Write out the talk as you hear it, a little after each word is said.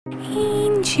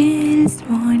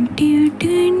Do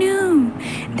you know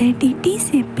that it is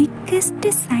a biggest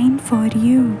sign for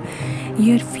you?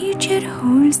 Your future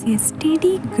holds a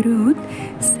steady growth,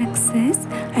 success,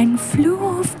 and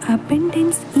flow of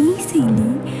abundance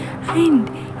easily and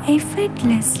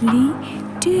effortlessly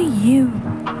to you.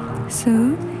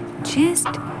 So just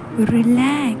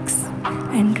relax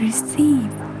and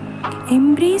receive.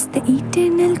 Embrace the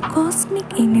eternal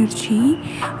cosmic energy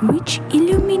which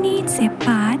illuminates a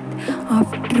path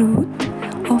of truth,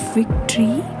 of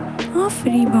victory, of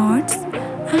rewards,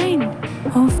 and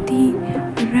of the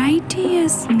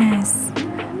righteousness.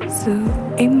 So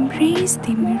embrace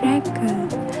the miracle.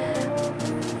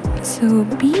 So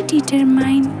be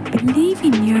determined, believe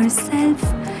in yourself.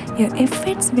 Your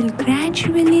efforts will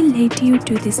gradually lead you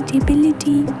to the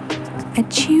stability,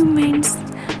 achievements,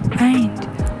 and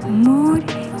more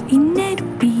inner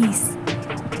peace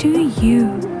to you.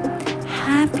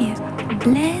 Have a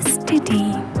blessed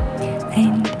day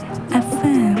and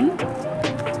affirm,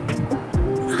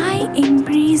 I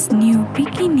embrace new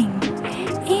beginning.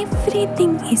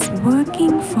 Everything is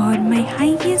working for my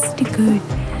highest good.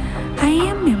 I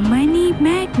am a money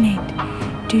magnet.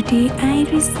 Today I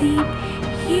receive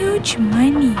huge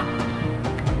money.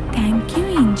 Thank you,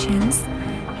 angels.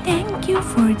 Thank you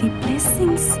for the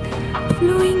blessings